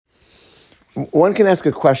One can ask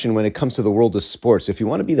a question when it comes to the world of sports. If you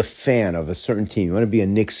want to be the fan of a certain team, you want to be a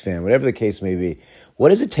Knicks fan, whatever the case may be, what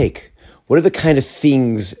does it take? What are the kind of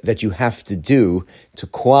things that you have to do to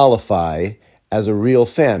qualify as a real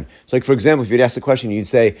fan? So like, for example, if you'd ask the question, you'd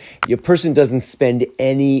say, your person doesn't spend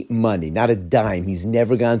any money, not a dime. He's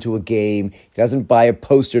never gone to a game. He doesn't buy a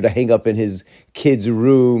poster to hang up in his kid's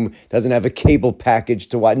room, doesn't have a cable package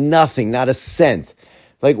to watch, nothing, not a cent.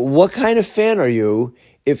 Like, what kind of fan are you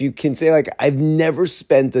if you can say, like, I've never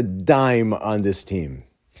spent a dime on this team?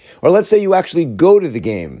 Or let's say you actually go to the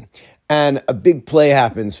game and a big play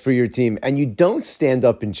happens for your team and you don't stand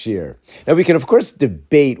up and cheer. Now, we can, of course,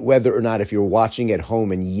 debate whether or not if you're watching at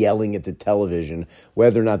home and yelling at the television,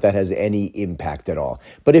 whether or not that has any impact at all.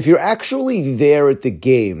 But if you're actually there at the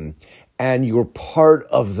game and you're part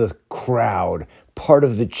of the crowd, part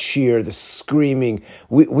of the cheer, the screaming,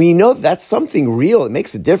 we know that's something real. It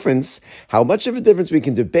makes a difference. How much of a difference we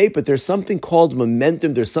can debate, but there's something called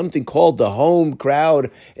momentum. There's something called the home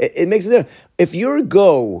crowd. It makes a difference. If you're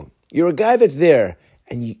a guy that's there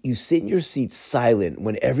and you sit in your seat silent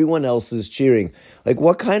when everyone else is cheering, like,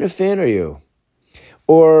 what kind of fan are you?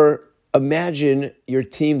 Or imagine your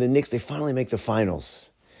team, the Knicks, they finally make the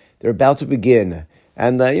finals. They're about to begin.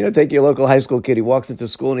 And, take your local high school kid. He walks into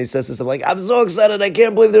school and he says to something like, I'm so excited. I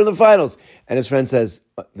can't believe they're in the finals. And his friend says,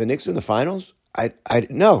 the Knicks are in the finals? I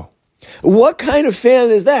no. What kind of fan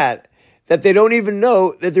is that they don't even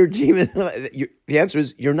know that their team is? The answer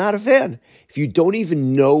is, you're not a fan. If you don't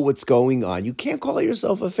even know what's going on, you can't call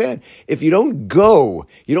yourself a fan. If you don't go,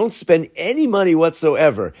 you don't spend any money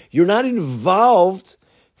whatsoever, you're not involved,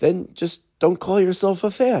 then just don't call yourself a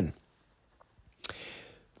fan.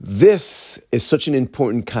 This is such an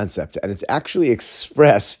important concept, and it's actually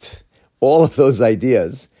expressed, all of those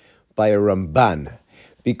ideas, by a Ramban.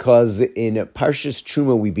 Because in Parshas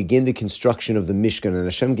Terumah, we begin the construction of the Mishkan, and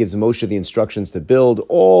Hashem gives Moshe the instructions to build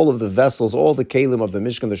all of the vessels, all the kelim of the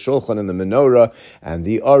Mishkan, the Shulchan and the Menorah, and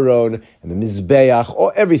the aron, and the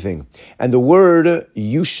Mizbeach, everything. And the word,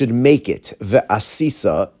 you should make it,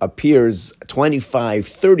 ve'asisa, appears 25,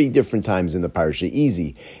 30 different times in the Parsha,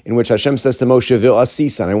 easy, in which Hashem says to Moshe,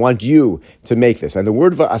 ve'asisa, and I want you to make this. And the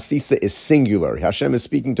word ve'asisa is singular. Hashem is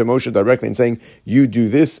speaking to Moshe directly and saying, you do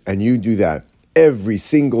this and you do that. Every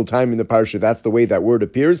single time in the parsha, that's the way that word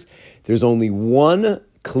appears. There's only one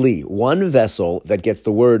kli, one vessel that gets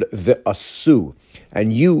the word ve'asu,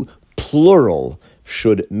 and you, plural,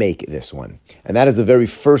 should make this one. And that is the very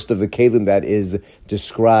first of the kelim that is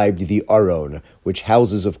described, the aron, which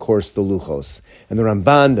houses, of course, the luchos. And the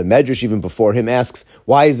Ramban, the Medrash, even before him, asks,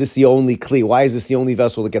 why is this the only kli? Why is this the only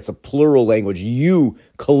vessel that gets a plural language? You,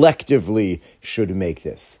 collectively, should make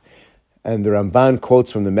this. And the Ramban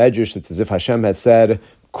quotes from the Medrash, it's as if Hashem has said,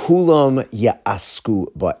 Kulam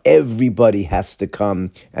ya'asku, but everybody has to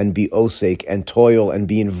come and be osek and toil and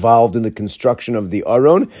be involved in the construction of the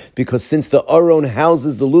aron, because since the aron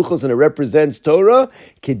houses the luchos and it represents Torah,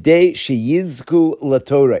 kedei sheyizku la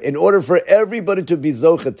Torah, in order for everybody to be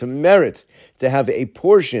zocha, to merit, to have a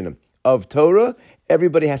portion of Torah,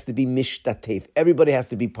 everybody has to be mishtatef, everybody has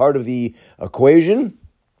to be part of the equation,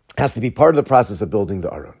 has to be part of the process of building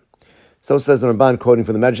the aron. So says the Ramban, quoting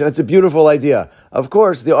from the Medrash. That's a beautiful idea. Of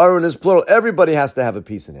course, the aron is plural. Everybody has to have a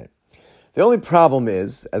piece in it. The only problem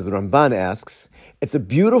is, as the Ramban asks, it's a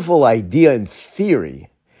beautiful idea in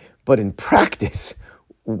theory, but in practice,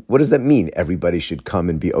 what does that mean? Everybody should come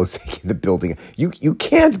and be osek in the building. You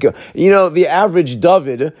can't go. The average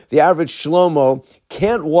David, the average Shlomo,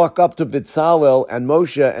 can't walk up to Bitzalel and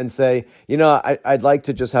Moshe and say, I'd like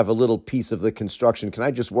to just have a little piece of the construction. Can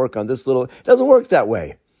I just work on this little? It doesn't work that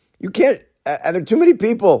way. You can't, and there are too many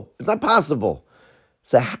people. It's not possible.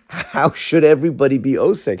 So how should everybody be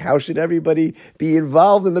osek? How should everybody be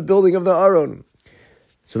involved in the building of the aron?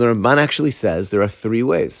 So the Ramban actually says there are three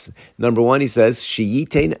ways. Number one, he says,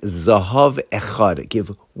 Sheyitein zahav echad,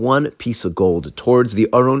 give one piece of gold towards the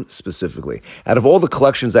aron specifically. Out of all the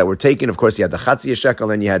collections that were taken, of course, you had the chatzi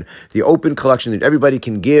shekel, and you had the open collection that everybody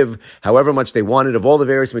can give however much they wanted of all the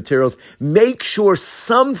various materials. Make sure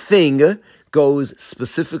something goes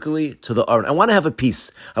specifically to the aron. I want to have a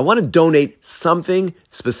piece. I want to donate something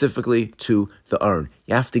specifically to the aron.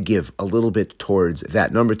 You have to give a little bit towards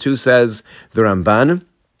that. Number two, says the Ramban,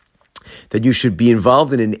 that you should be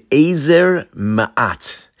involved in an ezer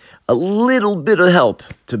ma'at, a little bit of help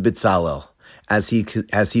to Bitzalel as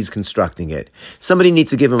he's constructing it. Somebody needs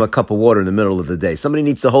to give him a cup of water in the middle of the day. Somebody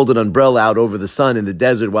needs to hold an umbrella out over the sun in the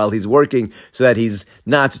desert while he's working so that he's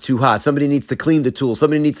not too hot. Somebody needs to clean the tools.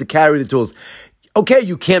 Somebody needs to carry the tools. Okay,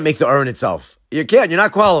 you can't make the aron itself. You can't. You're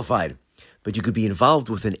not qualified. But you could be involved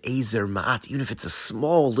with an ezer ma'at, even if it's a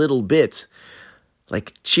small little bit.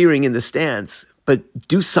 like cheering in the stands, but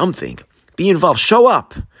do something. Be involved. Show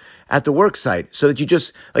up at the work site so that you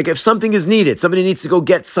just, like if something is needed, somebody needs to go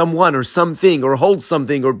get someone or something or hold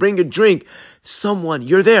something or bring a drink, someone,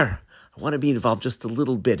 you're there. I want to be involved just a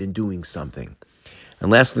little bit in doing something. And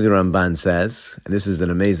lastly, the Ramban says, and this is an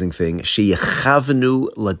amazing thing,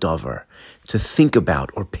 sheyechavnu ladavar, to think about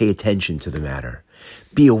or pay attention to the matter.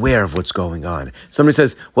 Be aware of what's going on. Somebody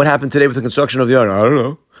says, what happened today with the construction of the aron? I don't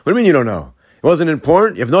know. What do you mean you don't know? It wasn't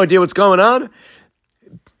important? You have no idea what's going on?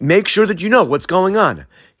 Make sure that you know what's going on.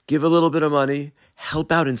 Give a little bit of money,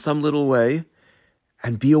 help out in some little way,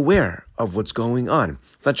 and be aware of what's going on.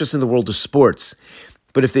 It's not just in the world of sports,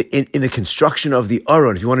 but if in the construction of the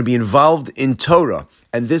aron, if you want to be involved in Torah,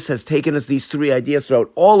 and this has taken us these three ideas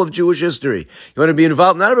throughout all of Jewish history. You want to be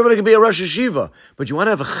involved, not everybody can be a Rosh Hashiva, but you want to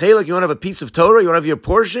have a chelek, you want to have a piece of Torah, you want to have your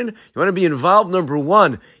portion, you want to be involved. Number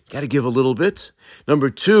one, you got to give a little bit. Number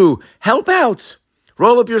two, help out.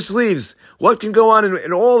 Roll up your sleeves. What can go on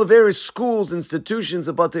in all the various schools, institutions,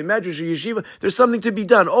 about the Medrash or Yeshiva? There's something to be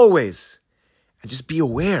done, always. And just be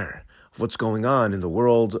aware of what's going on in the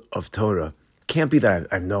world of Torah. Can't be that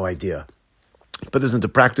I have no idea. Put this into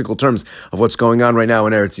practical terms of what's going on right now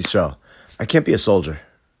in Eretz Yisrael. I can't be a soldier.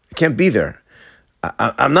 I can't be there.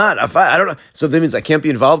 I'm not. I don't know. So that means I can't be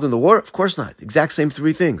involved in the war? Of course not. Exact same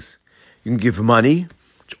three things. You can give money,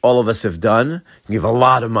 which all of us have done. You can give a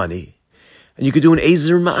lot of money. And you could do an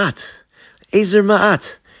Ezer Ma'at. Ezer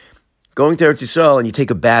Ma'at. Going to Eretz Yisrael and you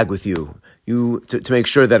take a bag with you. To make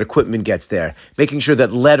sure that equipment gets there. Making sure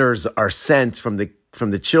that letters are sent from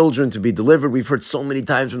the children to be delivered. We've heard so many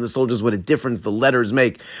times from the soldiers what a difference the letters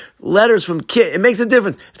make. Letters from kids, it makes a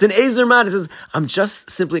difference. It's an Ezer Ma'at. It says, I'm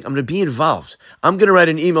going to be involved. I'm going to write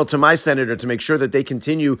an email to my senator to make sure that they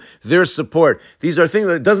continue their support. These are things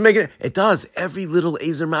that it doesn't make it. It does. Every little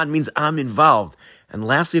Ezer Ma'at means I'm involved. And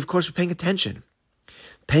lastly, of course, we're paying attention.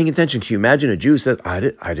 Paying attention. Can you imagine a Jew says, I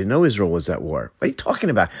didn't know Israel was at war. What are you talking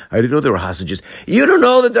about? I didn't know there were hostages. You don't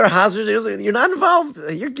know that there are hostages. You're not involved.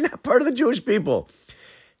 You're not part of the Jewish people.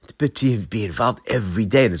 But to be involved every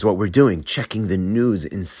day, that's what we're doing. Checking the news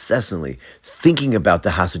incessantly. Thinking about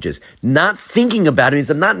the hostages. Not thinking about it means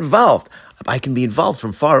I'm not involved. I can be involved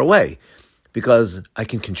from far away because I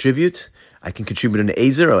can contribute. I can contribute an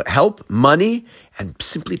Ezer, help, money, and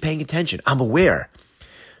simply paying attention. I'm aware.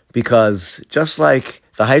 Because just like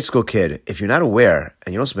the high school kid, if you're not aware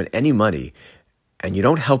and you don't spend any money and you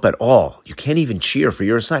don't help at all, you can't even cheer for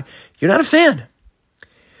your side, you're not a fan.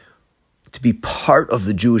 To be part of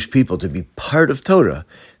the Jewish people, to be part of Torah,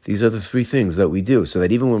 these are the three things that we do. So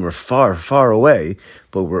that even when we're far, far away,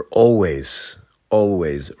 but we're always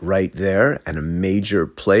right there and a major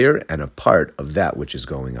player and a part of that which is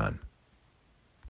going on.